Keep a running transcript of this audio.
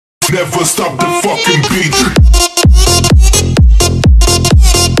Never stop the fucking beat.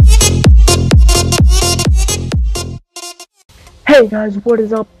 Hey guys, what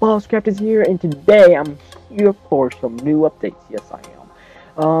is up? BossCraft is here, and today I'm here for some new updates. Yes, I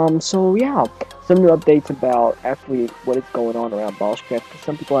am. So yeah, some new updates about actually what is going on around BossCraft. Because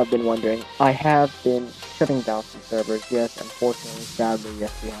some people have been wondering. I have been shutting down some servers. Yes, unfortunately, sadly,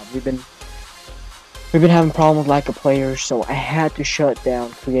 yes, we have. We've been having problems with lack of players, so I had to shut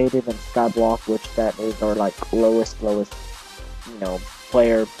down Creative and Skyblock, which that is our like lowest,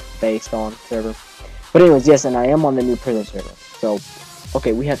 player based on server. But anyways, yes, and I am on the new prison server. So,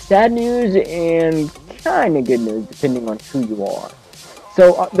 okay, we have sad news and kind of good news, depending on who you are.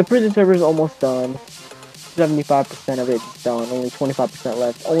 So, the prison server is almost done. 75% of it is done. Only 25%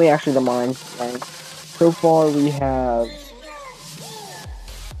 left. Only actually the mines left. So far, we have,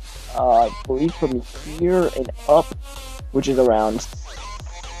 I believe from here and up, which is around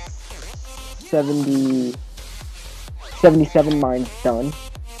 77 mines done.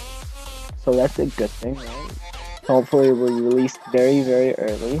 So that's a good thing, right? Hopefully it will be released very, very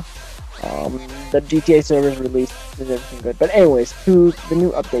early. The GTA servers released is everything good. But anyways, to the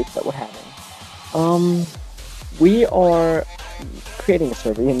new updates that we're having. We are creating a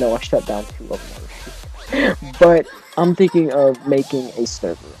server, even though I shut down 2 of them. But I'm thinking of making a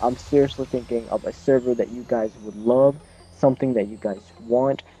server. I'm seriously thinking of a server that you guys would love, something that you guys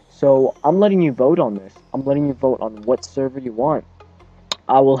want. So I'm letting you vote on this. I'm letting you vote on what server you want.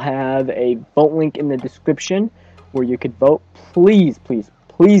 I will have a vote link in the description where you could vote. Please, please,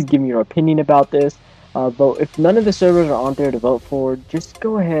 please give me your opinion about this. Vote. If none of the servers are on there to vote for, just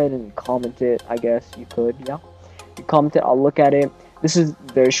go ahead and comment it. I guess you could, yeah. You comment it, I'll look at it. This is a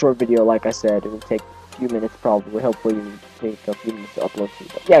very short video, like I said. It will take a few minutes probably. Hopefully it will take a few minutes to upload to.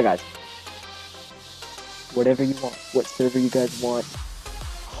 But yeah, guys. Whatever you want. What server you guys want.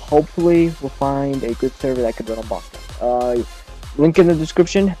 Hopefully we'll find a good server that could run on BossCraft. Link in the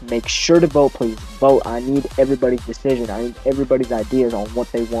description. Make sure to vote, please. Vote. I need everybody's decision. I need everybody's ideas on what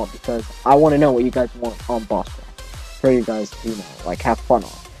they want, because I want to know what you guys want on BossCraft for you guys to, like, have fun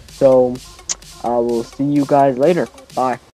on. So, I will see you guys later. Bye.